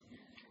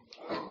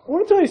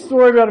want to tell you a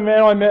story about a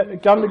man I met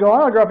at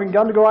Gundagai. I grew up in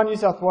Gundagai, New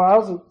South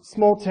Wales, a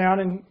small town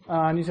in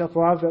New South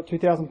Wales, about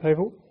 2,000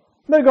 people.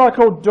 I met a guy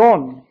called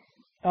Don.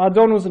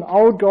 Don was an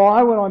old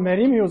guy when I met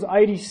him. He was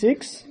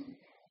 86.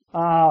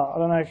 I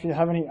don't know if you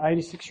have any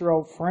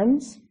 86-year-old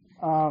friends.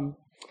 I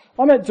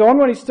met Don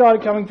when he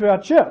started coming to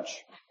our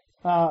church.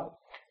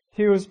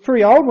 He was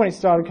pretty old when he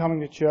started coming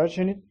to church,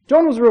 and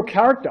Don was a real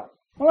character.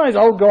 One of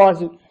those old guys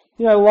that,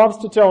 loves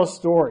to tell a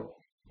story.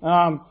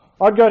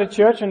 I'd go to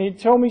church and he'd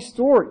tell me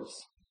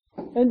stories.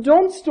 And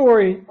Don's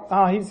story,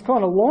 his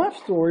kind of life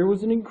story,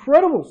 was an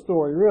incredible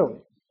story, really.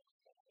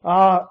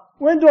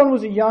 When Don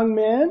was a young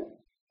man,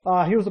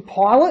 he was a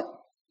pilot,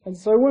 and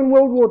so when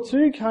World War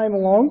II came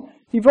along,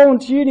 he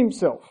volunteered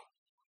himself.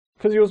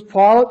 Because he was a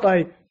pilot,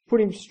 they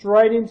put him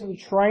straight into the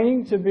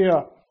training to be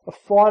a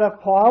fighter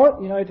pilot,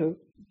 to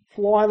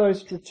fly those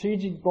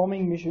strategic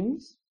bombing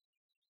missions.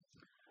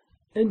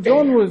 And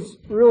Don was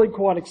really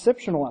quite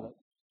exceptional at it.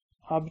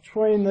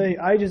 Between the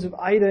ages of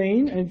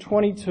 18 and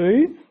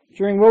 22,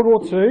 during World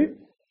War II,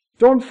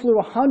 Don flew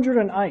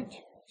 108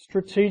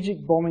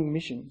 strategic bombing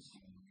missions.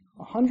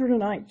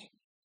 108.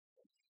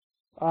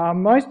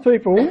 Most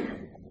people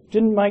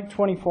didn't make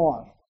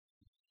 25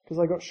 because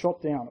they got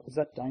shot down. It was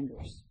that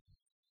dangerous.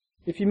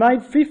 If you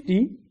made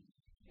 50,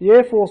 the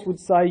Air Force would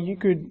say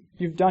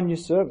you've done your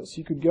service,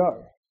 you could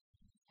go.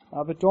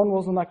 But Don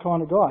wasn't that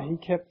kind of guy. He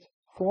kept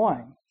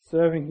flying,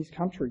 serving his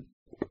country.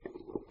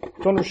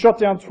 Don was shot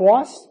down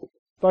twice,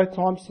 both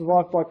times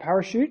survived by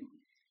parachute.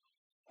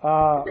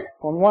 On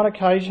one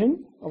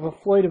occasion, of a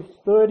fleet of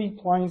 30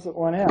 planes that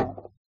went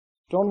out,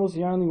 Don was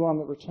the only one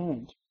that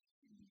returned.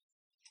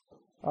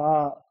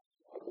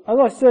 As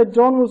I said,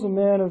 Don was a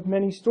man of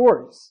many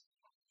stories.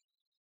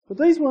 But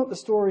these weren't the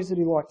stories that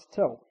he liked to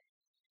tell.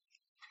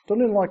 Don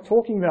didn't like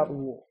talking about the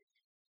war.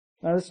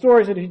 Now, the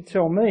stories that he'd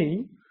tell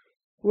me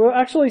were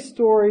actually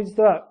stories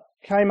that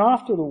came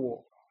after the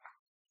war.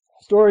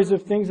 Stories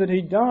of things that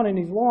he'd done in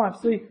his life.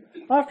 See,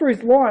 after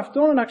his life,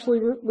 Don actually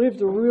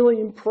lived a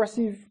really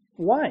impressive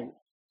way.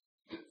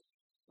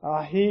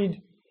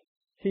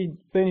 He'd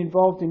been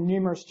involved in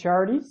numerous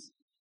charities,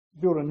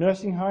 built a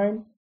nursing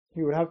home.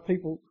 He would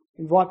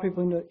invite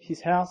people into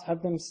his house,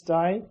 have them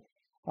stay.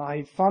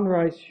 He'd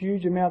fundraise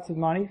huge amounts of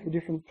money for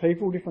different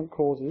people, different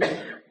causes.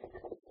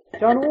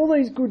 Done all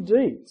these good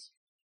deeds.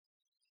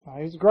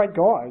 He was a great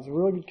guy. He was a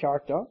really good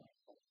character.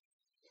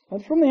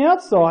 And from the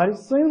outside, it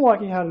seemed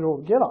like he had it all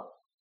together.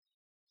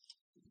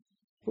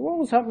 But what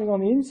was happening on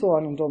the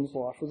inside in Don's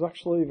life was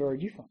actually very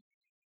different.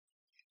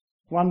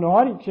 One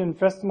night, he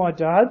confessed to my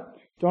dad.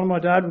 Don and my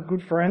dad were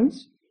good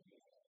friends.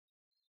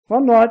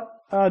 One night,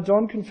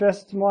 Don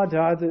confessed to my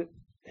dad that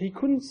he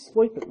couldn't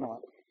sleep at night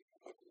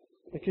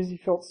because he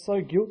felt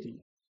so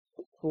guilty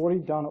for what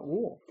he'd done at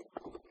war.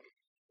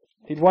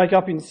 He'd wake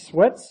up in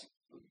sweats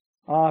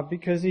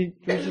because he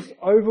was just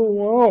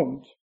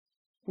overwhelmed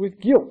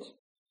with guilt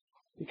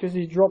because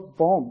he dropped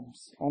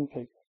bombs on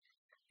people.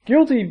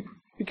 Guilty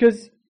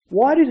because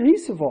why did he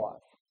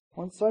survive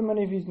when so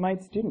many of his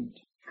mates didn't?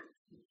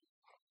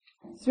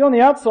 See, on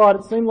the outside,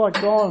 it seemed like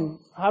Don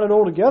had it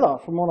all together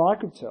from what I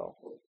could tell.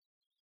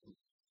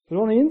 But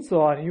on the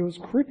inside, he was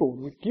crippled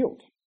with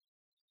guilt.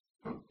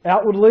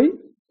 Outwardly,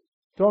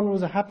 Don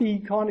was a happy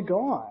kind of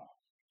guy.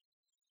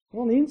 But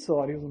on the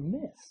inside, he was a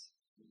mess.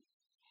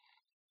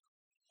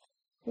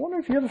 I wonder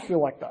if you ever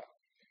feel like that.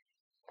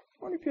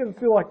 I wonder if you ever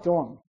feel like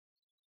Don.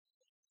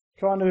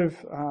 Kind of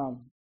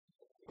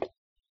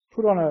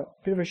put on a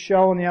bit of a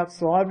show on the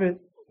outside, but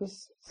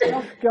there's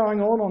stuff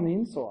going on the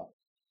inside.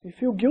 You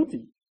feel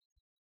guilty.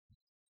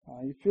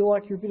 You feel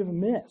like you're a bit of a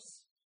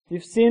mess.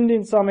 You've sinned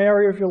in some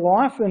area of your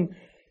life and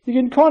you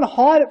can kind of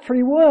hide it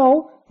pretty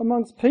well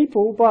amongst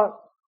people, but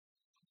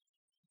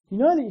you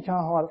know that you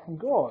can't hide it from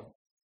God.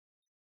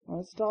 And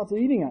it starts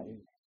eating at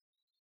you.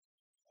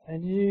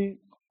 And you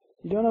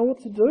don't know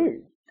what to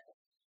do.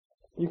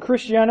 Your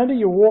Christianity,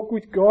 your walk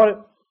with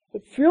God,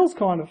 it feels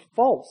kind of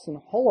false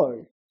and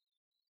hollow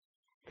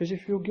because you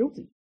feel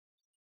guilty.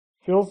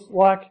 It feels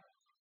like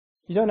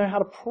you don't know how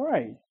to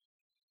pray.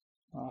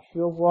 It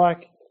feels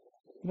like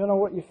you don't know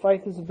what your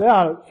faith is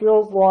about. It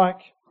feels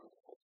like,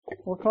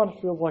 well, it kind of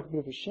feels like a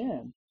bit of a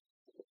sham.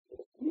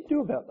 What do you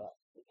do about that?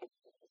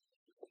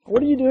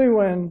 What do you do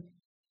when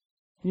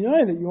you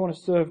know that you want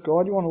to serve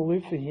God, you want to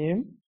live for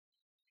Him,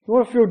 you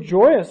want to feel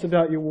joyous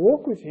about your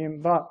walk with Him,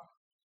 but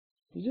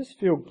you just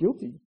feel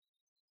guilty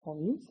on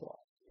the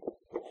inside?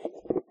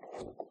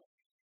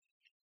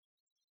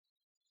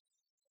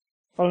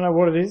 I don't know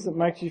what it is that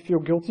makes you feel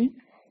guilty.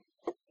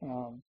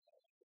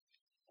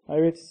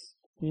 Maybe it's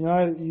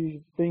that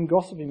you've been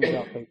gossiping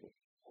about people.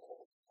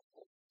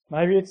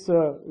 Maybe it's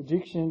an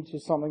addiction to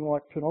something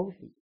like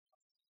pornography.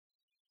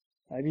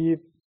 Maybe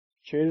you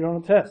cheated on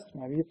a test.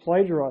 Maybe you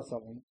plagiarized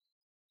something.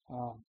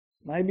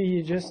 Maybe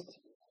you just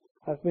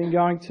have been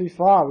going too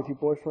far with your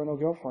boyfriend or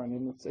girlfriend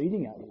and it's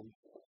eating at you.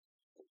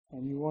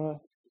 And you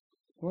want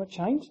to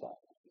change that.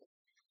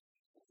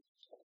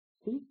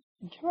 But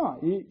you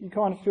can't. You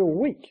kind of feel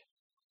weak.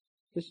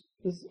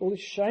 There's all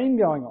this shame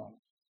going on.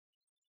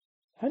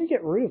 How do you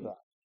get rid of that?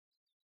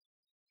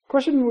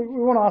 question we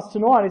want to ask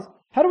tonight is,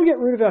 how do we get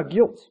rid of our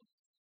guilt?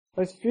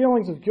 Those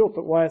feelings of guilt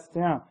that weigh us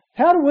down.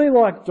 How do we,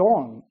 like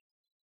Don,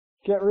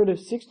 get rid of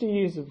 60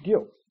 years of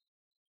guilt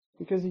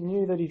because he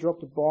knew that he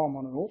dropped a bomb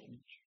on an orphanage?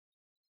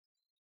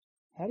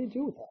 How do you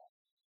deal with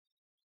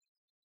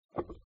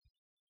that?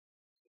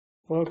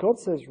 Well, God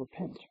says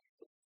repent.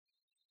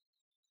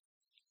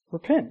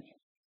 Repent.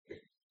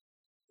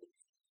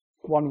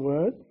 One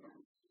word.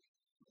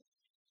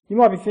 You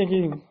might be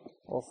thinking,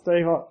 well,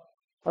 Steve, I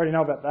already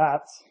know about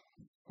that.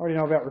 I already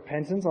know about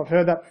repentance. I've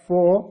heard that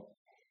before.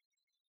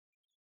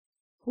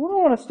 What I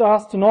want us to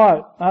ask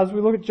tonight, as we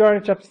look at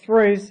Jonah chapter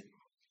 3, is,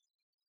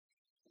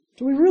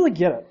 do we really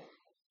get it?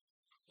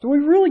 Do we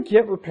really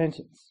get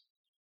repentance?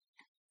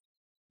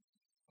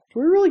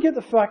 Do we really get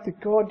the fact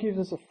that God gives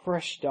us a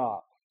fresh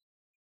start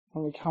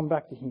when we come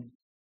back to Him?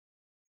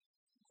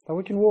 That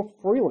we can walk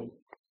freely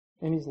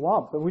in His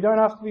love, that we don't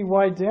have to be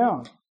weighed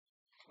down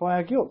by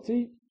our guilt.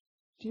 Do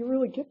you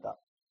really get that?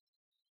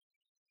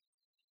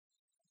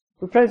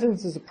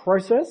 Repentance is a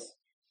process.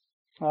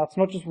 It's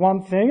not just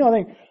one thing. I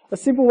think a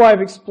simple way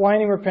of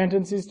explaining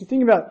repentance is to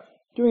think about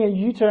doing a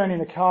U-turn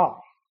in a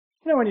car.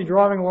 You know, when you're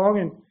driving along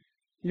and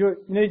you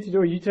need to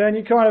do a U-turn,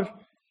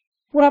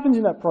 what happens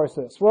in that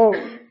process? Well,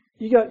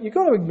 you've got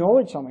to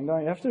acknowledge something, don't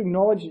you? You have to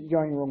acknowledge that you're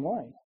going the wrong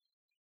way.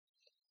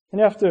 And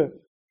you have to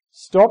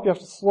stop, you have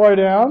to slow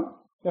down,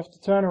 you have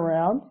to turn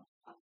around.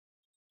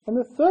 And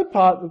the third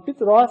part, the bit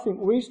that I think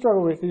we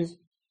struggle with, is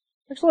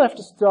actually have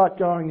to start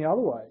going the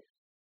other way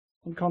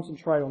and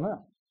concentrate on that.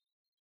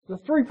 The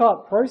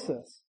three-part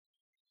process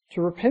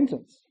to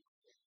repentance.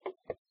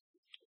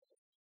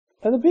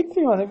 And the big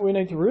thing I think we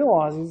need to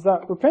realise is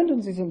that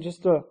repentance isn't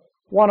just a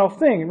one-off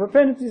thing. And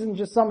repentance isn't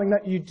just something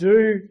that you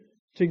do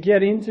to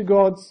get into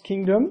God's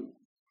kingdom.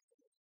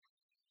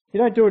 You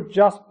don't do it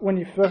just when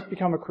you first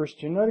become a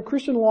Christian. No, the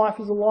Christian life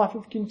is a life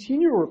of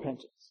continual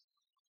repentance.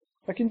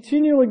 A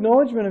continual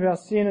acknowledgement of our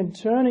sin and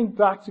turning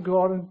back to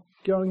God and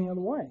going the other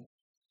way.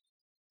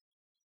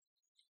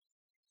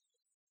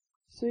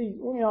 See,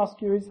 let me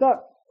ask you, is that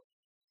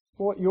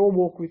what your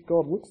walk with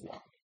God looks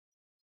like?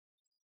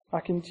 A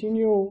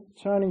continual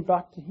turning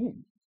back to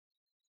Him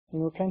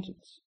in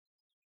repentance.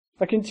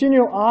 A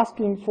continual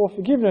asking for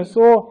forgiveness.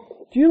 Or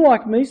do you,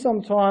 like me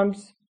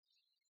sometimes,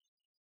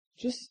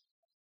 just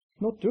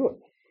not do it?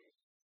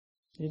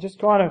 You just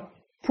kind of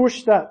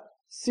push that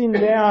sin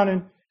down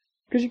and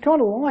because you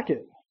kind of like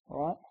it,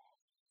 right?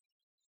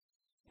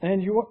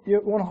 And you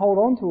want to hold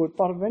on to it,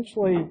 but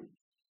eventually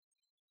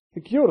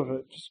the guilt of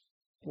it just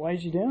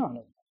weighs you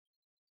down.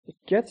 It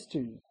gets to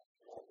you.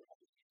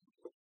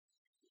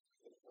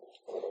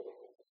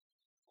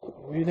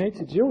 You need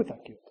to deal with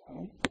that guilt.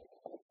 Right?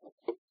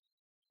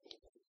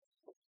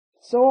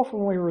 So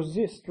often we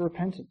resist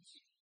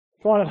repentance.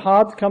 Find it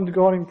hard to come to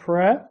God in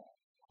prayer.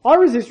 I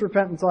resist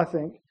repentance, I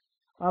think,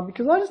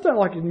 because I just don't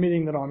like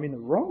admitting that I'm in the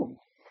wrong.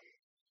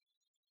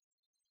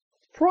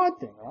 It's a pride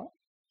thing, right?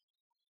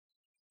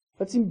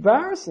 It's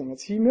embarrassing,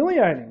 it's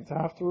humiliating to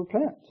have to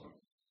repent.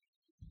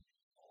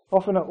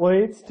 Often it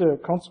leads to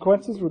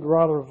consequences we'd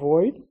rather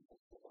avoid.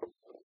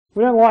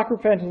 We don't like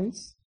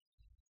repentance.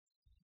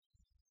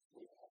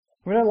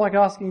 We don't like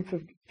asking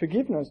for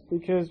forgiveness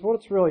because what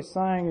it's really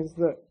saying is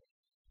that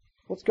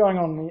what's going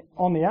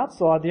on the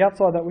outside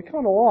that we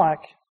kind of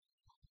like,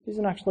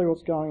 isn't actually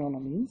what's going on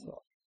the inside.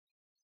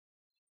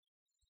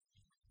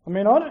 I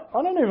mean, I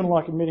don't even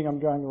like admitting I'm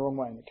going the wrong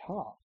way in the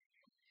car.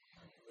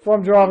 If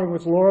I'm driving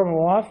with Laura, my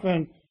wife,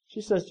 and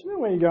she says, "Do you know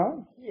where you're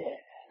going?" "Yeah."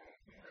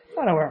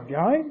 "I know where I'm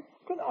going.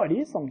 I've got no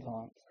idea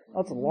sometimes."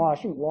 That's a lie. I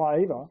shouldn't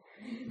lie either.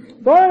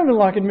 But I don't even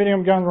like admitting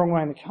I'm going the wrong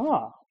way in the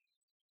car.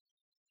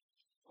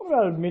 What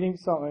about admitting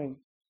something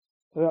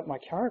about my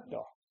character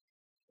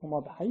or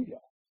my behaviour?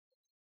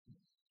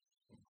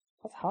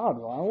 That's hard,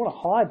 right? I want to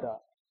hide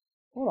that.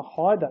 I want to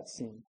hide that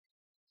sin.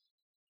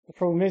 The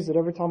problem is that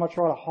every time I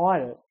try to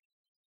hide it,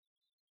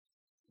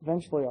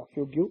 eventually I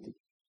feel guilty.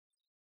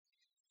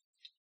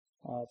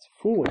 It's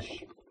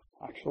foolish,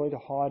 actually, to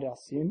hide our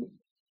sin.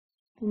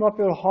 We might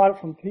be able to hide it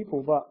from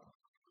people, but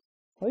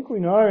I think we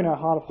know in our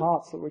heart of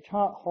hearts that we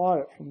can't hide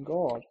it from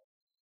God.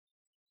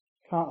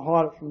 Can't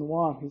hide it from the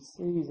one who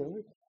sees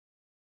everything.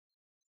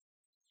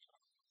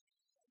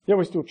 Yet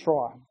we still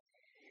try.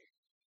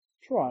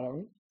 Try, don't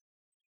we?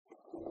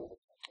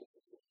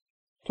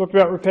 Talked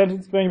about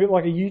repentance being a bit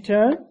like a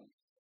U-turn.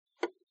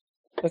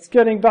 That's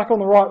getting back on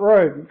the right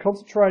road,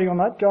 concentrating on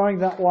that, going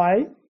that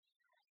way.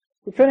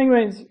 Repenting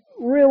means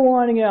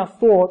realigning our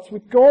thoughts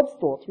with God's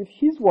thoughts, with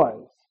His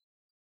ways.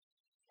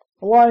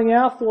 Aligning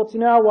our thoughts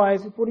and our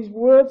ways with what His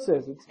Word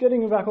says. It's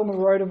getting back on the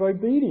road of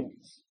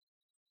obedience.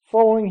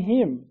 Following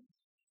Him.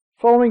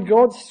 Following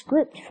God's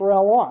script for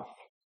our life.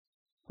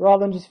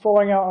 Rather than just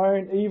following our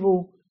own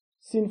evil,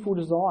 sinful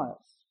desires.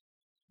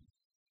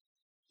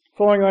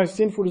 Following those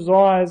sinful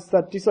desires,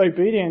 that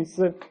disobedience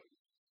that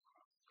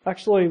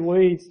actually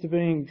leads to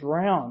being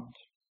drowned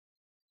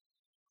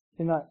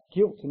in that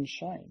guilt and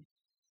shame.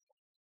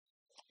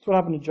 That's what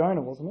happened to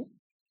Jonah, wasn't it?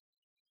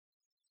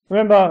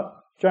 Remember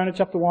Jonah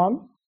chapter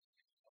 1?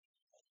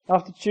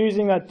 After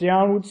choosing that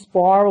downward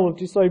spiral of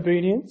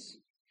disobedience,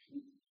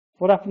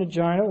 What happened to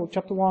Jonah? Well,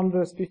 chapter 1,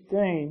 verse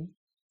 15.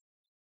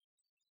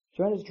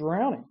 Jonah's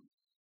drowning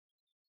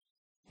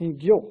in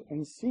guilt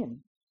and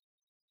sin.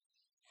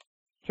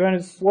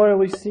 Jonah's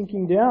slowly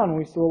sinking down,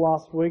 we saw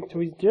last week, to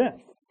his death.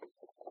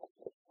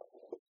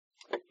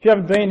 If you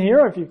haven't been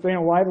here, or if you've been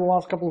away the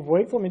last couple of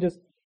weeks, let me just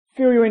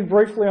fill you in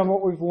briefly on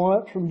what we've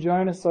learnt from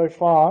Jonah so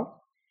far.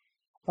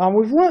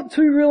 We've learnt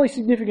two really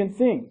significant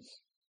things.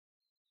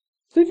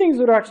 Two things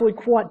that are actually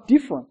quite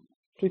different.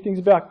 Two things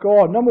about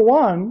God. Number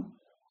one,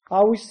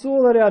 we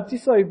saw that our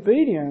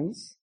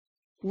disobedience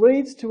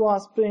leads to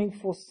us being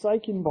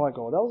forsaken by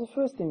God. That was the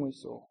first thing we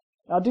saw.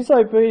 Our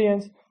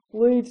disobedience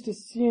leads to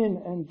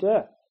sin and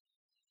death.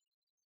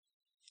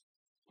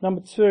 Number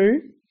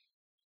two,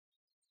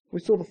 we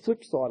saw the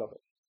flip side of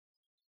it.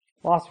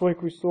 Last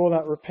week we saw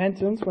that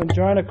repentance, when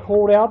Jonah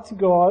called out to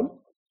God,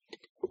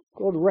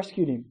 God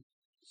rescued him,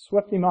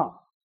 swept him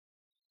up.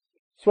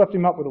 Swept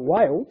him up with a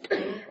whale,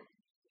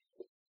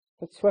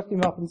 but swept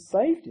him up and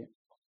saved him.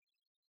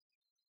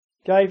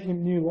 Gave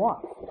him new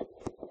life.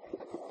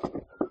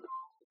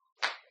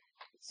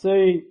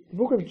 See, the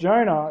book of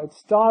Jonah, it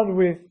started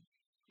with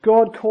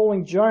God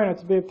calling Jonah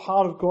to be a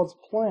part of God's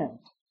plan.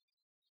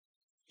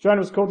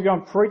 Jonah was called to go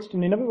and preach to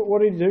Nineveh, but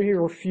what did he do? He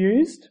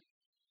refused.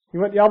 He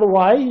went the other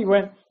way. He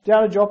went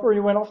down to Joppa and he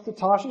went off to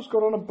Tarshish,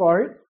 got on a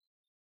boat.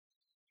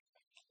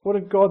 What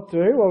did God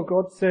do? Well,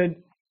 God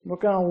said, I'm not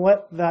going to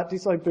let that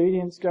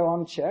disobedience go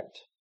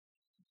unchecked.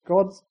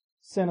 God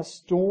sent a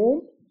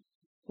storm,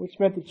 which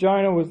meant that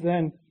Jonah was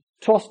then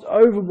tossed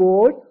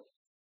overboard.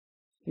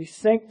 He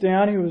sank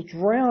down, he was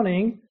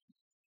drowning,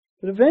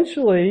 but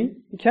eventually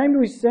he came to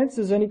his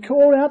senses and he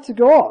called out to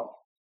God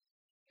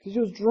because he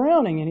was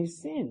drowning in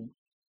his sin.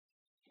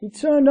 He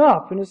turned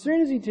up, and as soon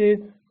as he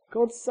did,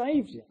 God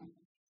saved him.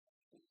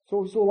 That's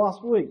what we saw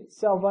last week.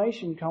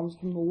 Salvation comes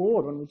from the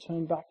Lord when we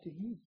turn back to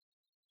Him.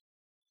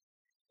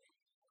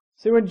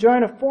 See, when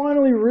Jonah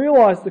finally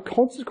realized the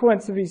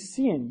consequence of his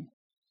sin,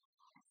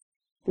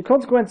 the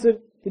consequence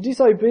of the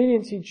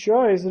disobedience he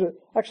chose, that it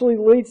actually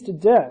leads to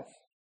death,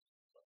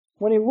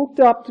 when he looked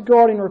up to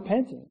God in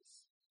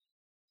repentance,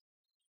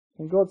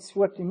 and God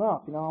swept him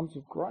up in arms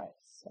of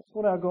grace. That's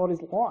what our God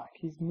is like.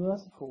 He's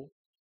merciful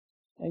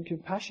and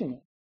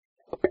compassionate.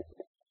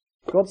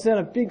 God sent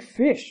a big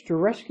fish to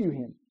rescue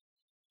him.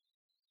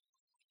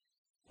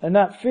 And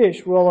that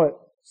fish, well, it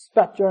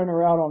spat Jonah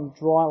out on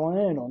dry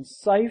land, on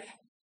safe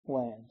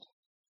land.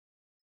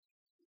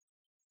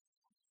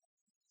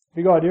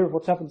 Big idea of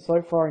what's happened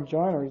so far in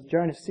Jonah is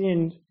Jonah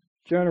sinned,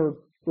 Jonah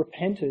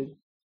repented,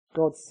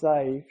 God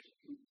saved.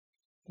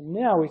 And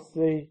now we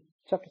see,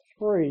 chapter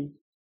 3,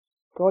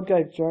 God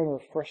gave Jonah a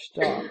fresh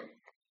start.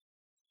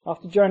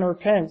 After Jonah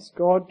repents,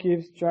 God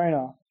gives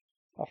Jonah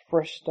a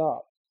fresh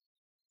start.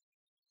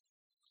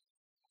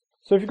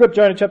 So if you've got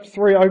Jonah chapter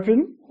 3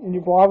 open in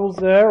your Bibles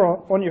there,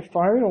 or on your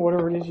phone, or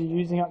whatever it is you're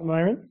using at the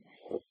moment,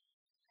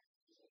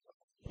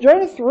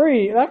 Jonah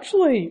 3,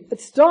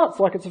 it starts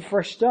like it's a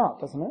fresh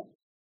start, doesn't it?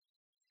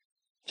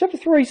 Chapter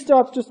 3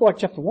 starts just like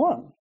chapter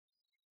 1.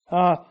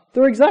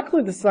 They're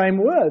exactly the same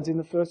words in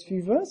the first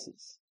few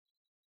verses.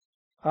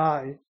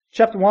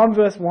 Chapter 1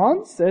 verse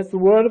 1 says the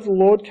word of the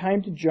Lord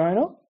came to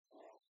Jonah.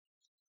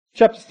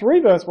 Chapter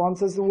 3 verse 1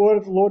 says the word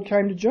of the Lord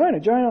came to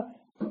Jonah.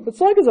 It's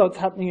like as though it's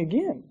happening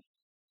again.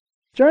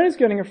 Jonah's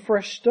getting a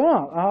fresh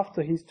start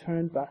after he's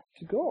turned back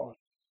to God.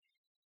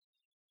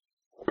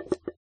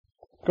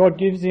 God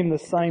gives him the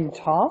same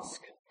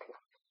task.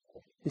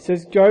 He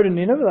says, go to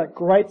Nineveh, that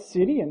great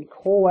city, and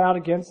call out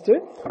against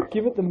it.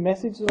 Give it the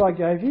message that I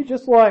gave you.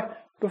 Just like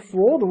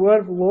before, the word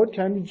of the Lord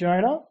came to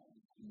Jonah,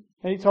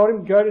 and he told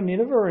him to go to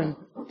Nineveh and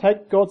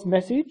take God's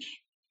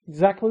message.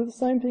 Exactly the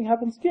same thing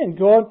happens again.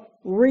 God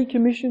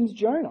recommissions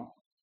Jonah.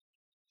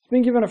 He's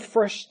been given a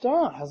fresh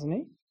start, hasn't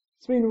he?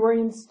 It's been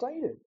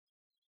reinstated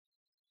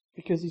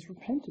because he's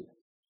repented.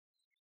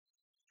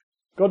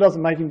 God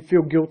doesn't make him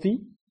feel guilty.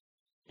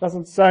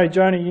 Doesn't say,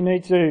 Jonah, you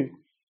need to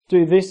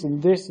do this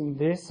and this and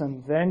this,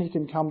 and then you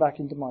can come back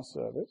into my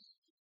service.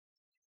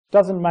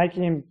 Doesn't make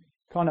him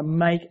kind of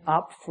make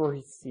up for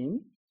his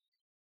sin.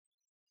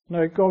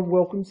 No, God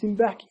welcomes him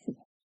back in.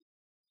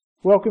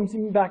 Welcomes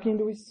him back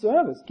into his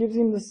service. Gives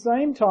him the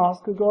same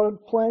task that God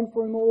had planned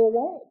for him all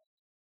along.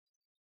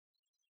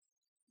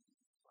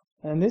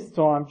 And this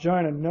time,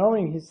 Jonah,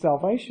 knowing his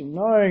salvation,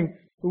 knowing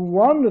the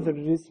wonder that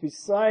it is to be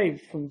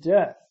saved from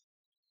death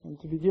and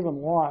to be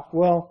given life,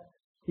 well,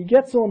 he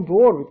gets on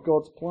board with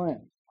God's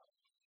plan.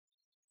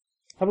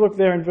 Have a look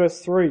there in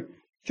verse 3.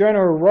 Jonah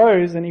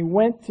arose and he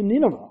went to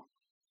Nineveh,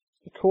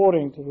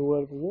 according to the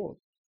word of the Lord.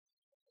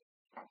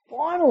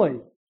 Finally,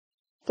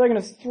 it's taken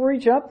us 3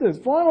 chapters.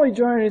 Finally,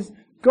 Jonah has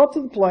got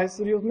to the place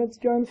that he was meant to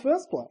go in the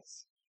first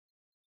place.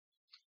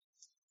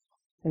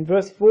 In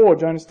verse 4,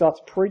 Jonah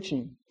starts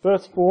preaching.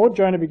 Verse 4,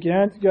 Jonah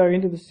began to go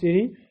into the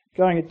city,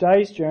 going a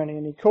day's journey,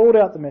 and he called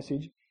out the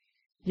message,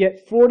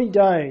 yet 40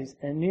 days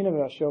and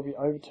Nineveh shall be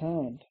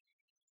overturned.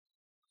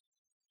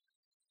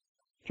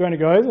 Jonah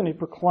goes and he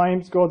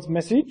proclaims God's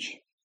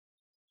message.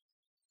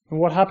 And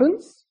what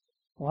happens?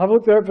 We'll have a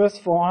look there at verse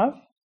 5.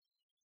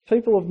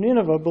 People of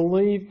Nineveh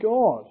believe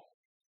God.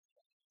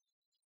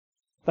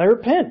 They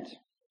repent.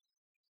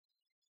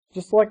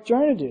 Just like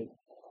Jonah did.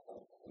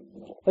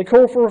 They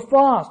call for a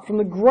fast from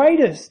the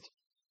greatest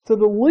to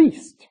the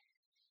least.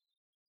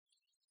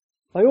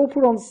 They all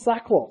put on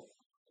sackcloth.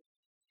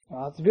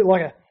 It's a bit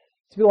like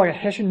a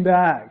Hessian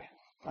bag,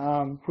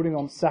 putting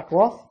on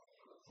sackcloth.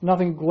 There's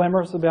nothing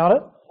glamorous about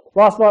it.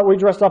 Last night we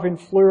dressed up in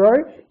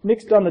fluoro.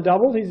 Nick's done the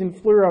double. He's in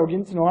fluoro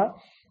again tonight.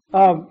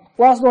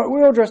 Last night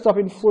we all dressed up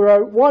in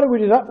fluoro. Why did we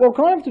do that? Well,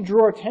 kind of to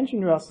draw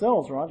attention to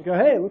ourselves, right? To go,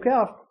 hey, look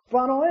how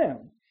fun I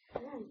am.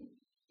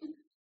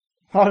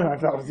 I don't know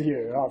if that was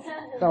you.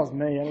 That was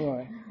me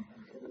anyway.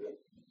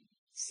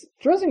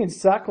 Dressing in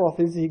sackcloth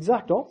is the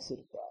exact opposite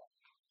of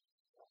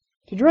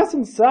that. To dress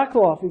in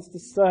sackcloth is to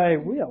say,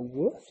 we are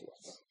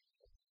worthless.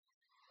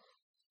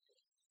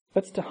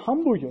 That's to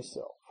humble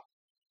yourself.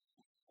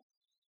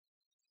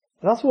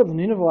 That's what the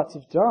Ninevites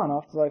have done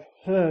after they've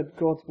heard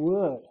God's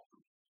word.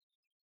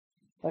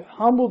 They've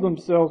humbled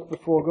themselves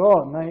before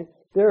God, and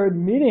they're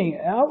admitting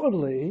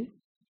outwardly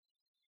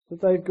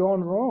that they've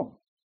gone wrong.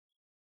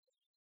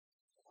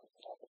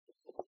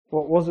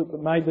 What was it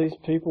that made these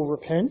people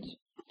repent,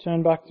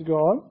 turn back to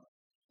God?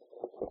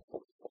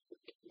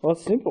 Well,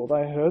 it's simple.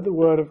 They heard the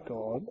word of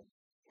God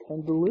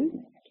and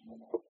believed.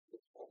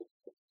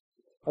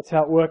 That's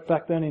how it worked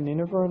back then in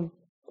Nineveh, and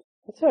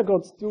that's how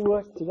God still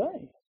works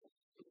today.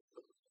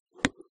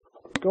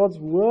 God's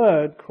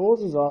word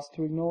causes us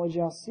to acknowledge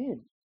our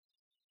sin.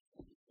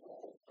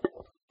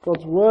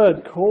 God's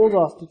word calls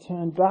us to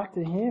turn back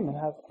to Him and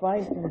have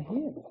faith in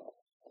Him.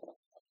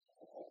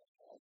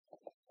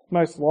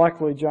 Most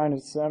likely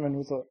Jonah's sermon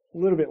was a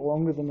little bit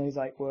longer than these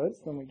 8 words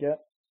than we get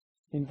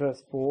in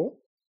verse 4.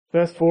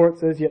 Verse 4 it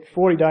says, yet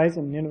 40 days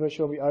and Nineveh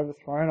shall be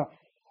overthrown.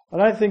 I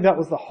don't think that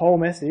was the whole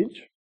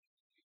message.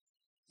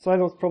 So there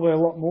was probably a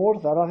lot more to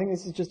that. I think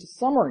this is just a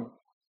summary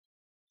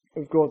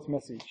of God's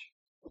message.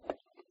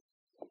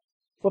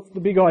 What's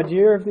the big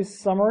idea of this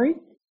summary?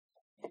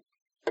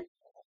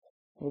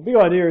 Well, the big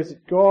idea is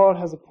that God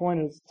has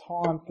appointed a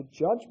time for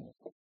judgment,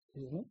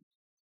 isn't it?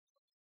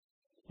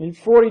 In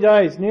 40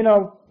 days,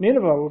 Nineveh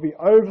will be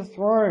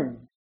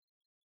overthrown.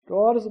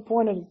 God has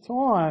appointed a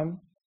time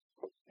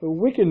for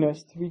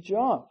wickedness to be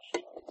judged.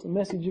 It's a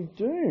message of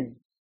doom.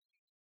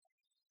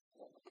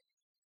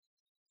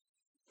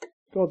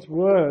 God's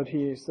word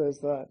here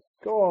says that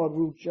God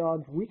will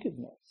judge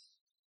wickedness.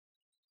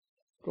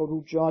 God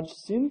will judge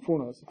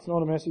sinfulness. It's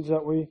not a message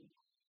that we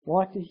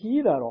like to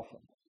hear that often.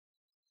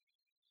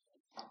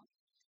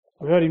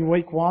 We heard in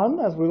week 1,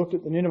 as we looked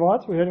at the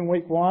Ninevites, we heard in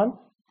week 1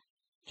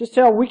 just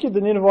how wicked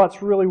the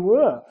Ninevites really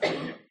were.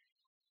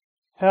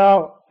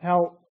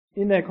 How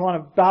in their kind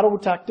of battle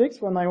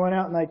tactics, when they went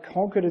out and they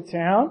conquered a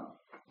town,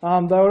 they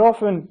would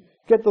often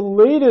get the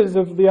leaders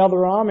of the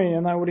other army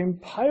and they would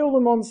impale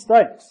them on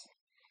stakes.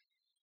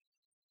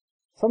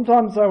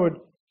 Sometimes they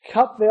would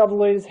cut the other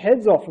leaders'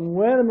 heads off and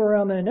wear them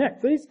around their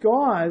neck. These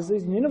guys,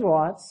 these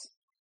Ninevites,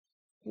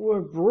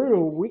 were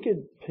brutal,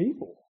 wicked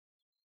people.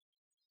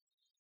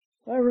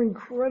 They were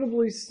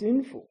incredibly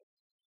sinful.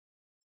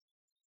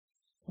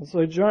 And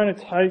so Jonah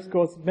takes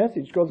God's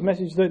message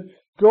that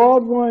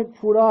God won't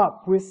put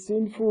up with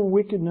sinful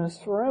wickedness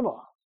forever.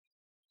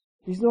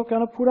 He's not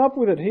going to put up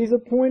with it. He's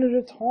appointed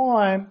a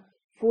time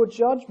for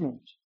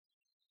judgment.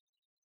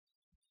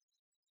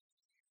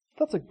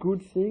 That's a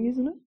good thing,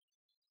 isn't it?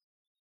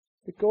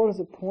 That God has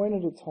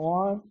appointed a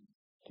time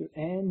to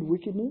end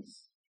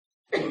wickedness.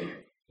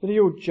 That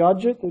He'll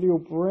judge it, that He'll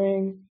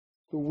bring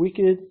the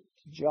wicked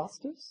to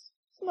justice.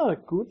 Isn't that a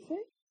good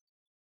thing?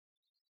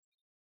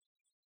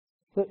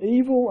 That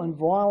evil and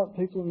violent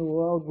people in the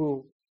world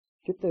will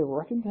get their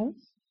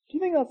recompense? Do you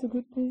think that's a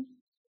good thing?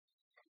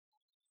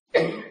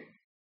 Do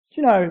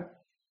you know,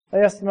 they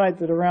estimate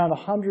that around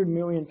 100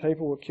 million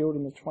people were killed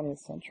in the 20th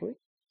century.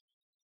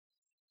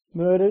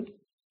 Murdered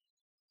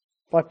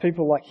by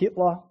people like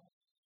Hitler,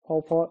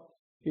 Pol Pot,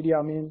 Idi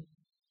Amin,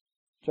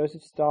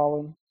 Joseph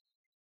Stalin,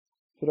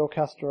 Fidel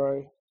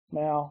Castro,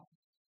 Mao.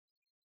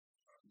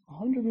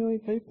 100 million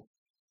people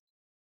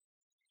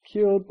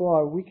killed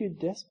by wicked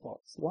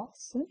despots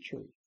last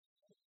century.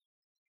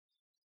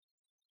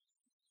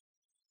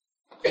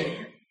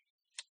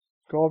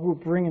 God will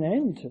bring an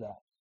end to that.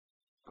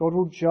 God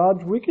will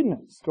judge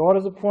wickedness. God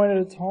has appointed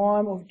a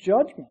time of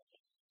judgment.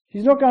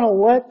 He's not going to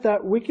let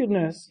that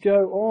wickedness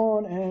go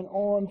on and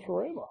on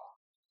forever.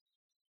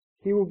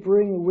 He will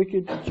bring the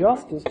wicked to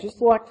justice,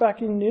 just like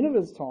back in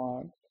Nineveh's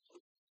time.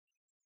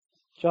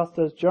 Just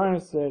as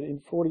Jonah said, in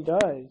 40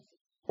 days,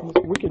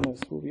 this wickedness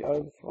will be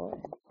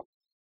overthrown.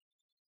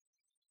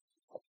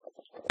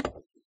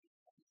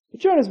 But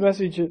Jonah's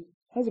message, it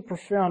has a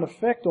profound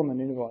effect on the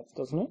Ninevites,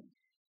 doesn't it?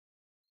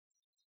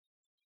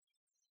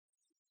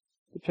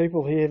 The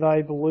people here,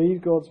 they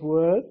believe God's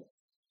word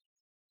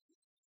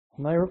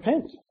and they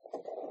repent.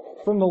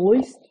 From the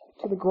least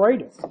to the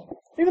greatest.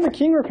 Even the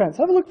king repents.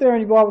 Have a look there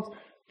in your Bibles.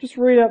 Just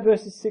read out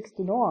verses 6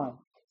 to 9.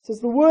 It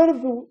says, the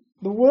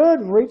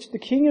word reached the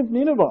king of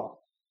Nineveh,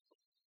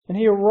 and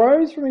he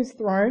arose from his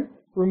throne,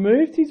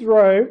 removed his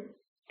robe,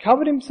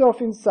 covered himself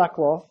in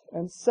sackcloth,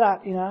 and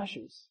sat in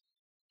ashes.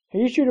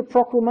 He issued a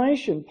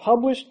proclamation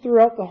published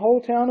throughout the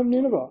whole town of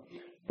Nineveh.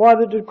 By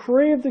the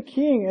decree of the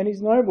king and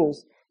his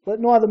nobles, let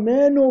neither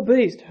man nor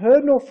beast,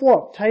 herd nor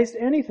flock taste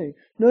anything.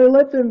 No,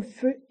 let them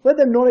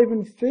not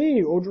even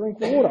feed or drink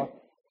water.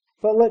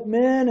 But let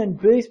man and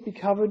beast be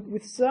covered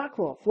with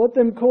sackcloth. Let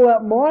them call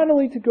out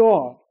mightily to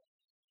God.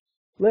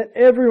 Let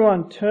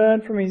everyone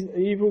turn from his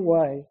evil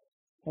way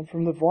and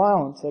from the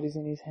violence that is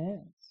in his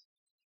hands.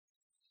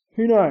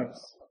 Who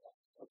knows?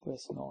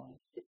 Verse 9.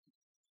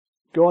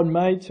 God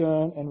may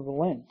turn and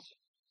relent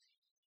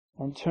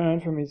and turn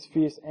from his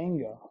fierce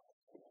anger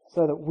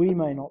so that we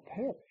may not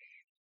perish.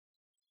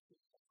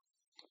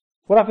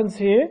 What happens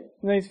here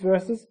in these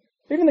verses?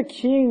 Even the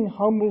king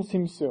humbles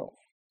himself,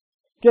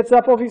 gets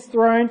up off his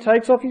throne,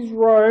 takes off his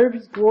robe,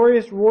 his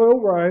glorious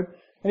royal robe,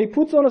 and he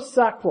puts on a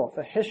sackcloth,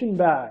 a hessian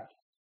bag,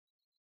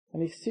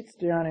 and he sits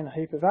down in a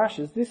heap of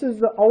ashes. This is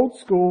the old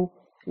school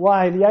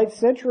way, the 8th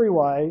century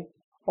way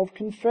of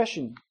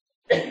confession.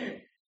 It's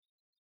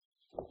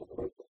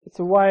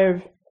a way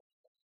of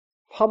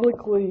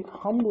publicly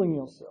humbling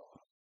yourself.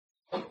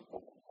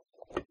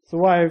 It's a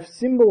way of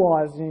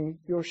symbolising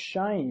your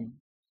shame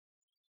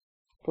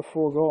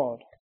before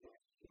God.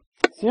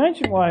 It's the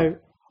ancient way,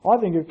 I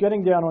think, of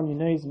getting down on your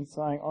knees and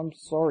saying, I'm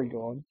sorry,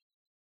 God,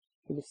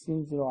 for the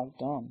sins that I've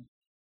done.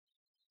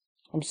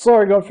 I'm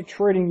sorry, God, for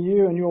treating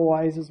you and your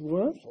ways as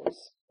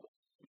worthless.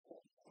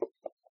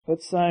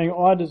 That's saying,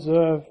 I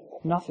deserve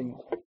nothing.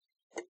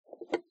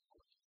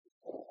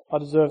 I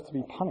deserve to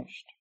be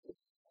punished.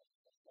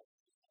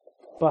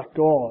 But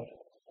God,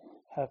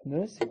 have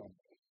mercy on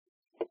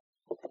me.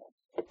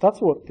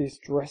 That's what this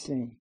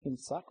dressing in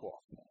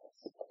sackcloth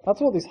means. That's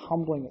what this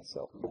humbling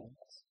itself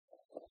means.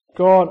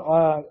 God,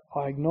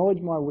 I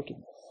acknowledge my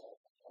wickedness,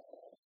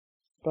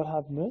 but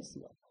have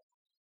mercy on me.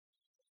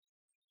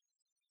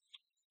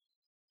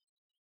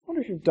 I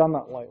wonder if you've done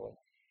that lately.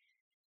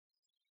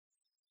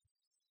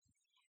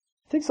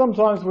 I think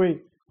sometimes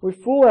we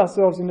fool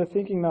ourselves into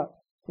thinking that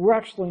we're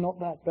actually not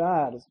that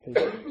bad as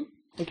people.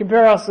 We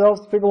compare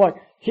ourselves to people like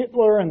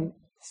Hitler and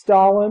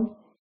Stalin,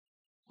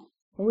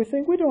 and we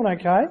think we're doing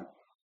okay.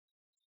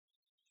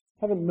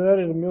 Haven't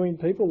murdered 1 million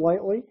people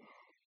lately.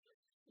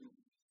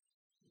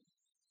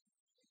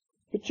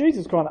 But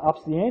Jesus kind of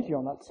ups the ante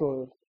on that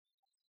sort of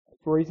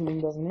reasoning,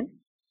 doesn't he?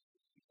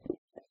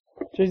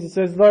 Jesus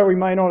says, though we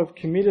may not have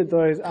committed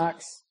those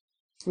acts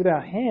with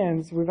our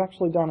hands, we've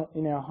actually done it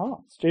in our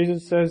hearts.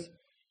 Jesus says,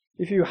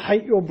 if you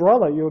hate your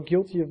brother, you're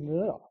guilty of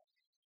murder.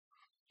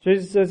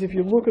 Jesus says, if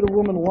you look at a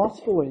woman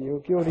lustfully,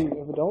 you're guilty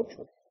of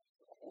adultery.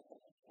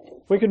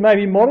 We could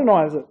maybe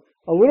modernise it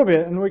a little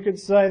bit, and we could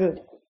say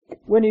that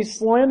when you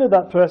slandered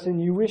that person,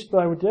 you wished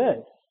they were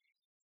dead.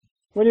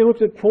 When you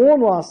looked at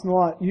porn last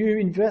night, you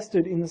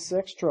invested in the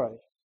sex trade.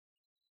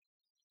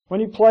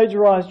 When you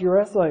plagiarised your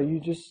essay, you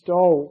just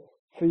stole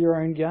for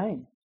your own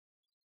gain.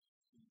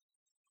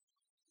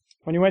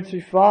 When you went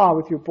too far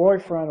with your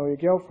boyfriend or your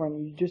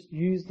girlfriend, you just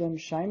used them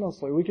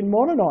shamelessly. We can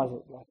modernise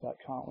it like that,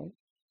 can't we?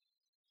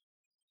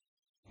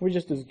 We're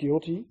just as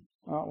guilty,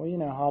 aren't we,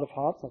 in our heart of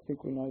hearts? I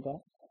think we know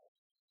that.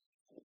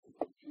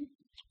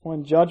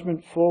 When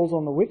judgment falls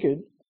on the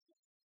wicked,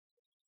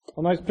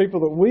 on those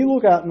people that we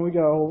look at and we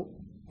go, oh,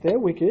 they're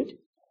wicked.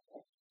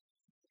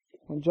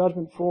 When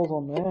judgment falls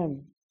on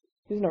them,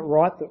 isn't it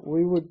right that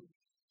we would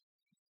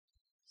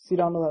sit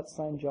under that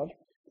same judgment?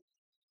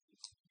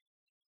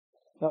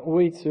 That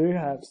we too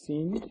have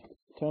sinned,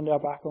 turned our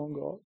back on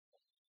God?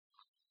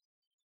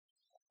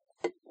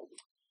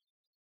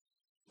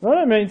 I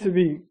don't mean to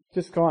be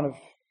just kind of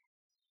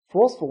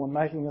forceful and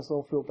making us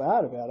all feel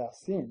bad about our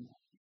sin.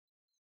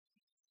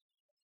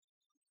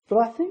 But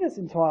I think it's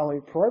entirely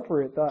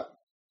appropriate that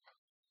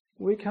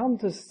we come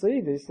to see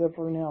this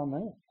every now and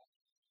then.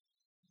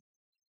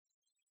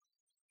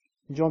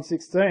 In John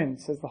 16,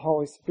 it says the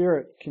Holy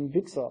Spirit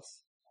convicts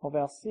us of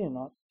our sin.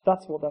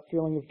 That's what that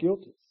feeling of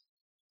guilt is.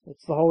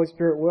 It's the Holy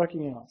Spirit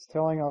working in us,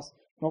 telling us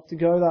not to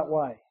go that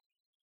way.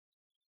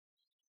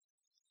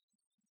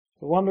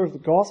 The wonder of the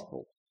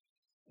gospel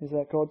is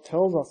that God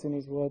tells us in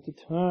His Word to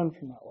turn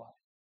from that way,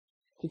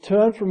 to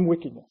turn from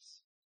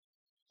wickedness,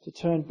 to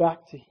turn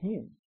back to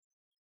Him.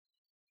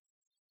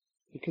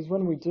 Because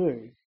when we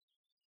do,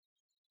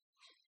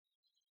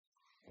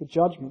 the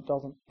judgment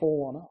doesn't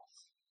fall on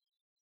us.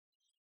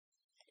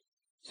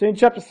 So in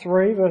chapter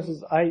 3,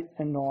 verses 8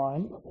 and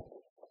 9,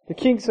 the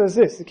king says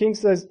this. The king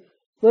says,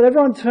 let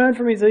everyone turn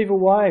from his evil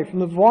way, from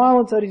the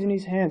violence that is in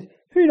his hands.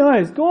 Who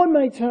knows? God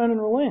may turn and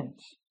relent.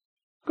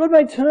 God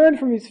may turn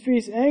from his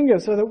fierce anger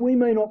so that we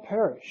may not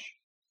perish.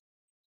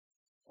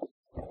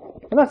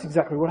 And that's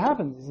exactly what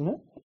happens, isn't it?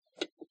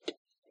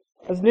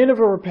 As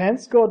Nineveh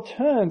repents, God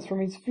turns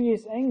from his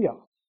fierce anger.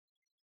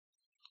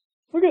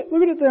 Look at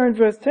it there in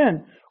verse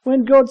 10.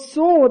 When God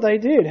saw what they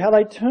did, how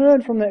they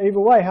turned from their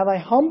evil way, how they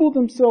humbled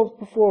themselves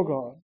before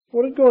God,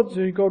 what did God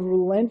do? God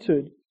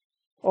relented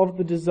of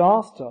the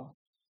disaster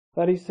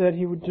that He said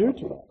He would do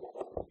to them.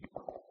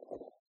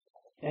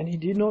 And He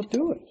did not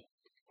do it.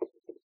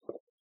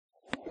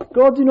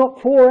 God did not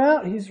pour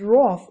out His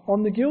wrath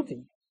on the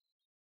guilty.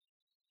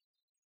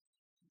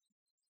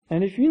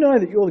 And if you know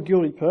that you're the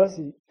guilty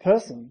person,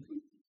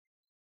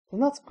 then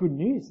that's good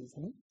news,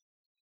 isn't it?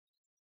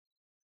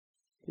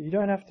 That you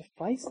don't have to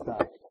face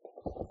that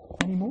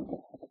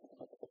anymore.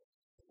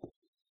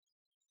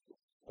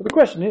 But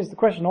the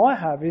question I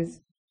have is,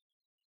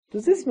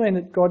 does this mean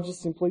that God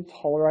just simply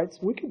tolerates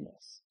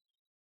wickedness?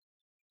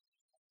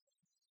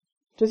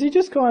 Does he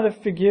just kind of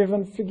forgive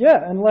and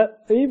forget and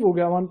let evil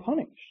go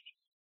unpunished?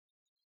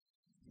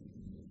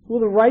 Will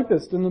the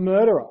rapist and the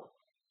murderer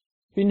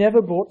be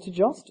never brought to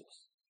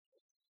justice?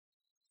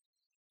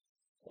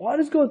 Why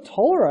does God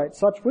tolerate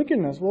such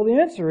wickedness? Well, the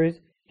answer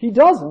is, he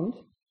doesn't,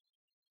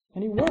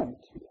 and he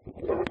won't.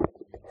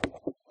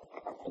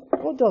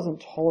 God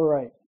doesn't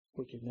tolerate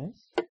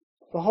wickedness.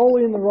 The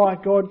holy and the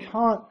right God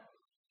can't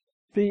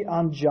be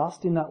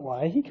unjust in that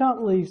way. He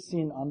can't leave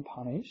sin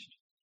unpunished.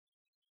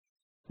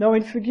 No,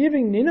 in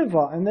forgiving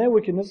Nineveh and their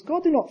wickedness,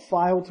 God did not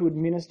fail to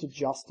administer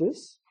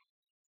justice.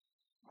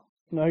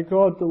 No,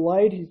 God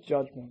delayed his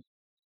judgment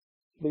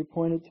for the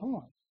appointed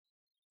time.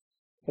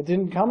 It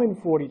didn't come in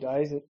 40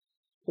 days, it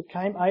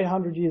came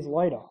 800 years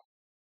later.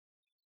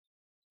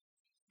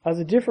 As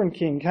a different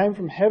king came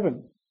from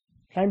heaven,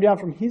 came down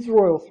from his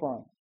royal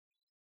throne,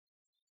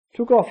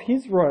 took off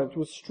his robes,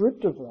 was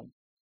stripped of them,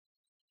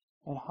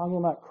 and hung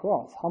on that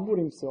cross, humbled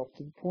himself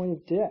to the point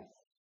of death.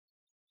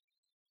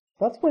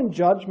 That's when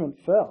judgment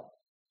fell.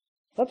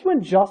 That's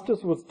when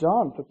justice was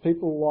done for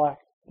people like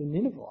the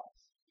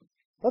Ninevites.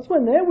 That's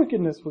when their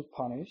wickedness was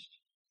punished,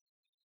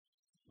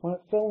 when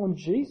it fell on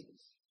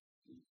Jesus.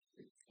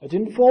 It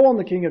didn't fall on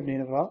the king of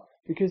Nineveh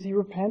because he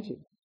repented.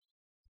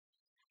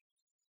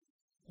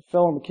 It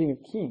fell on the King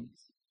of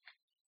Kings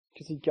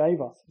because he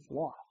gave us his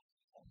life.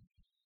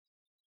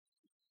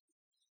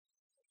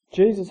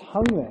 Jesus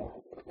hung there.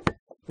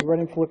 We read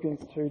in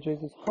Philippians 2,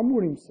 Jesus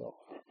humbled himself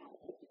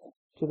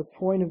to the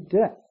point of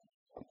death.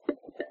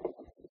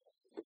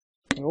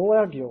 And all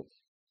our guilt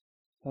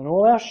and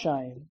all our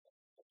shame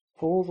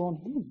falls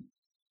on him.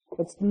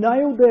 It's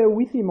nailed there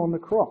with him on the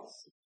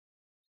cross.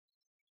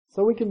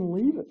 So we can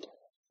leave it.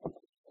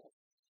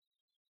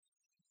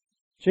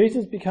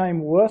 Jesus became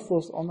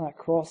worthless on that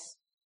cross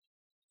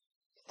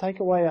to take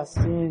away our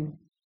sin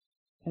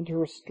and to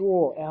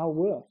restore our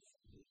worth.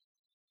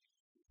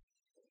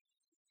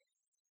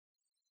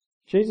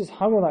 Jesus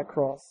hung on that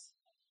cross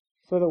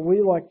so that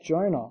we, like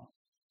Jonah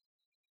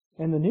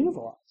and the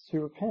Ninevites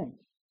who repent,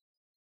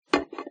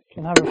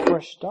 can have a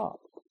fresh start.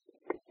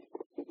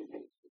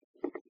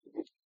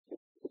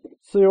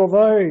 See,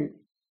 although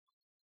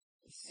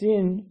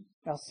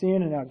our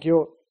sin and our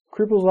guilt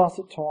cripples us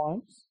at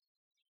times,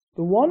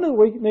 the one that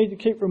we need to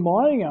keep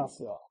reminding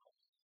ourselves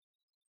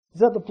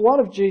is that the blood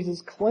of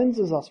Jesus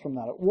cleanses us from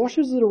that. It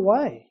washes it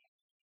away.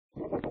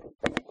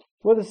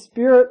 Where the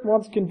Spirit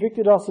once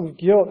convicted us of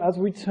guilt, as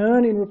we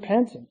turn in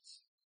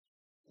repentance,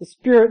 the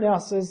Spirit now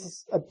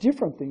says a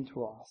different thing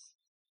to us.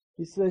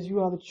 He says,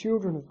 you are the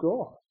children of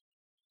God.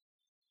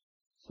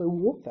 So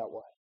walk that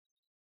way.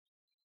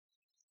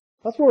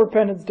 That's what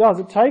repentance does.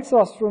 It takes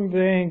us from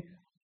being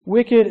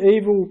wicked,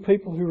 evil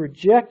people who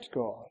reject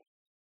God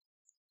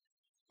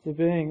to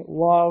being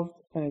loved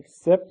and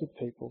accepted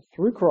people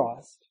through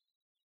Christ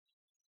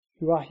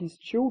who are his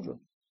children,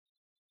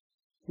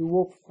 who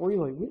walk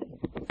freely with him.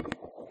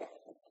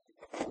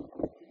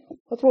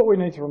 That's what we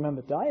need to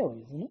remember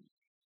daily, isn't it?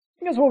 I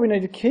think that's what we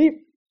need to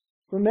keep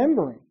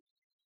remembering.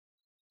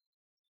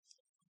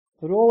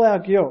 That all our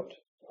guilt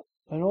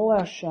and all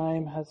our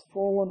shame has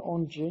fallen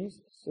on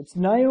Jesus. It's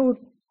nailed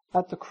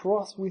at the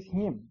cross with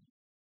him.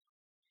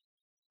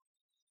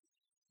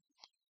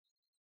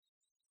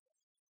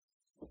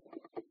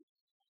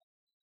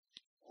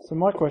 So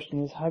my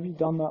question is, have you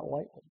done that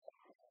lately?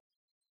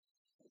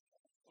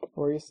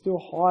 Or are you still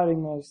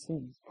hiding those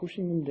sins,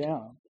 pushing them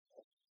down?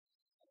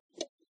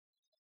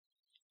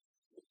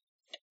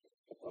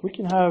 We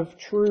can have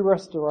true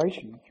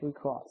restoration through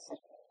Christ.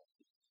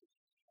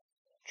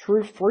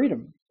 True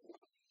freedom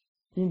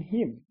in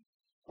him.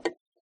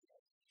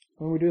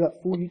 When we do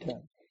that full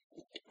U-turn.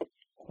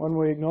 When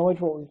we acknowledge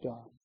what we've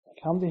done.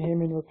 Come to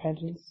him in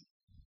repentance.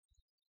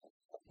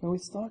 And we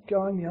start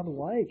going the other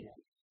way again.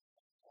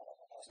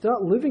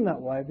 Start living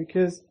that way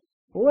because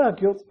all our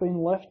guilt's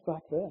been left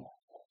back there.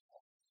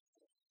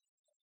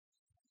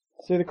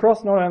 See, the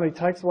cross not only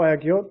takes away our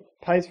guilt,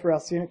 pays for our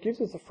sin, it gives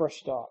us a fresh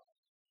start.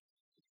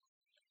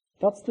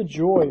 That's the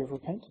joy of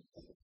repentance.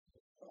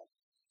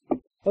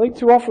 I think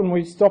too often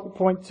we stop at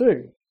point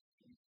 2.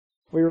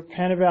 We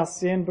repent of our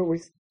sin, but we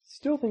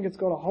still think it's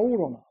got a hold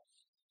on us.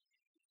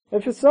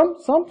 And for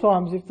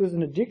sometimes if there's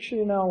an addiction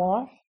in our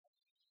life,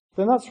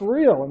 then that's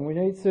real and we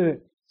need to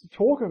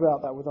talk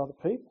about that with other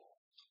people.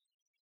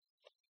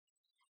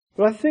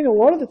 But I think a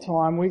lot of the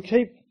time we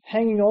keep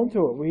hanging on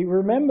to it. We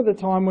remember the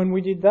time when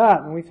we did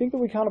that and we think that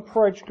we can't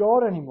approach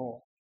God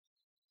anymore.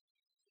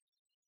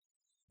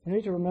 We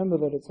need to remember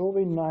that it's all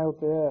been nailed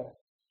there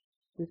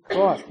with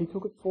Christ. He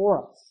took it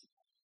for us.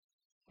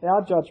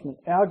 Our judgment,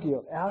 our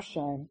guilt, our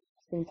shame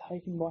has been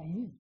taken by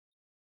him.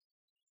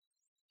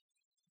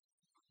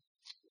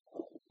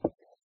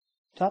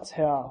 That's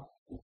how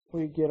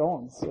we get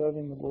on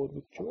serving the Lord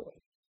with joy.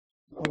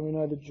 when we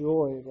know the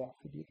joy of our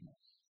forgiveness.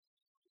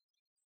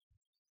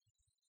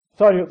 I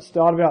told you at the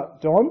start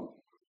about Don,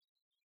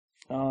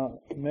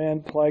 a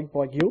man plagued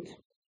by guilt.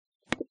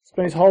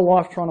 Spent his whole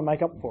life trying to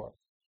make up for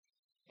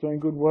it, doing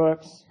good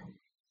works,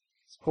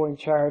 supporting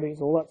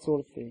charities, all that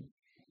sort of thing.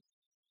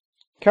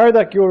 Carried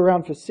that guilt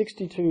around for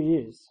 62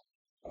 years.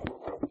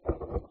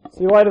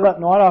 So later that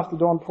night, after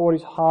Don poured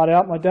his heart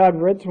out, my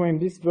dad read to him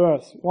this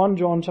verse, 1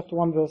 John chapter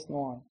 1 verse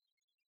 9.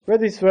 Read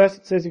this verse,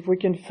 it says, if we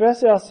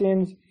confess our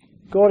sins,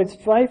 God is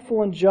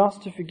faithful and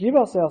just to forgive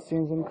us our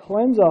sins and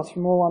cleanse us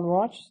from all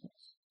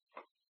unrighteousness.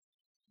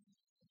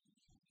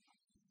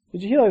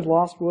 Did you hear those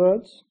last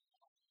words?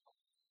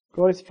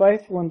 God is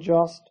faithful and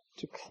just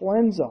to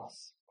cleanse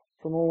us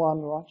from all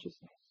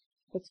unrighteousness.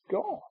 That's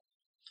God.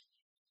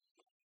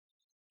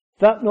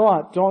 That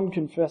night, Don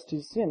confessed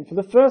his sin. For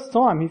the first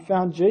time, he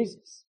found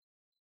Jesus.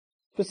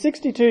 For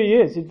 62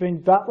 years, he'd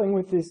been battling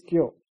with this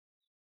guilt.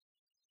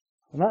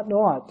 And that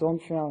night, Don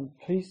found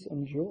peace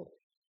and joy.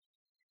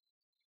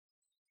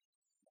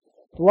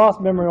 The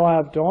last memory I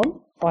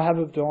have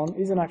of Don,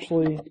 isn't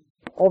actually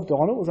of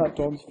Don. It was at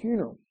Don's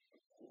funeral.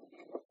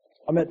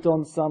 I met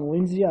Don's son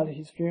Lindsay at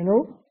his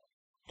funeral.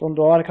 Don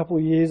died a couple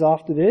of years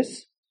after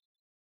this.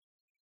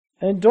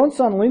 And Don's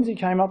son Lindsay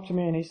came up to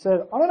me and he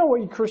said, I don't know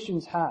what you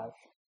Christians have,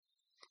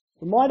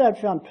 but my dad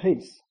found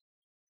peace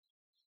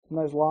in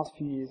those last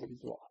few years of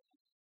his life.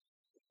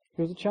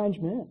 He was a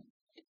changed man.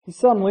 His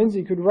son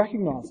Lindsay could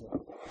recognise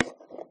that.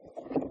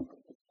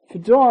 For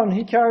Don,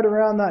 he carried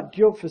around that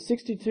guilt for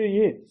 62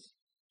 years.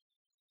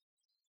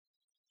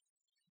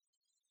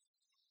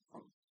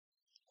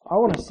 I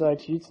want to say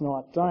to you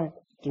tonight, don't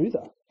do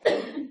that.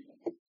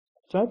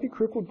 Don't be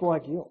crippled by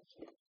guilt.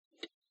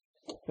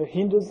 It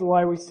hinders the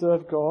way we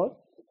serve God.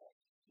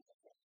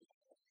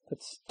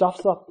 It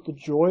stuffs up the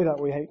joy that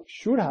we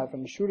should have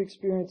and should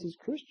experience as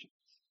Christians.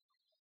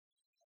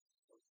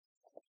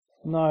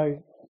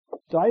 No,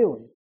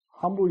 daily,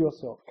 humble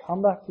yourself,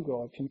 come back to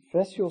God,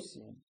 confess your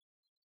sin,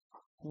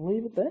 and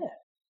leave it there.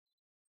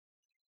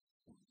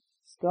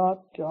 Start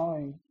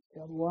going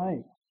the other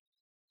way.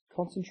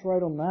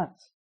 Concentrate on that.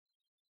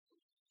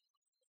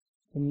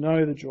 And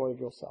know the joy of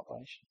your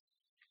salvation.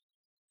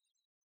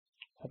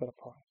 How about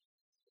a prayer?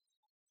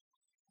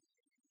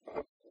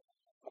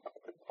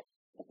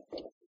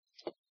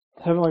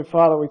 Heavenly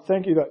Father, we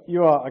thank you that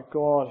you are a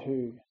God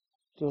who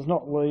does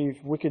not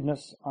leave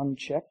wickedness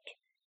unchecked.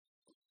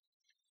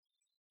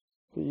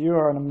 That you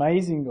are an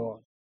amazing God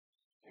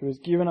who has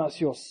given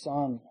us your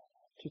Son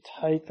to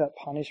take that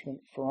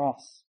punishment for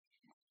us.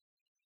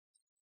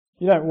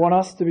 You don't want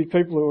us to be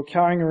people who are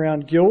carrying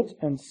around guilt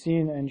and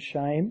sin and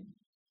shame.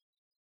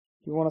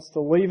 You want us to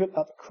leave it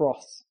at the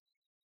cross.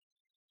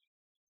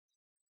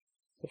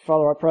 So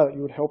Father, I pray that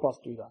you would help us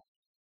do that.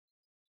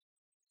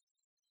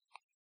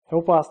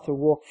 Help us to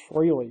walk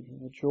freely in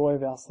the joy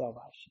of our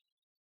salvation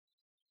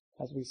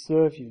as we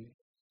serve you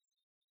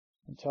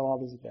and tell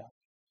others about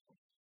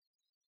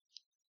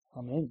it.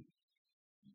 Amen.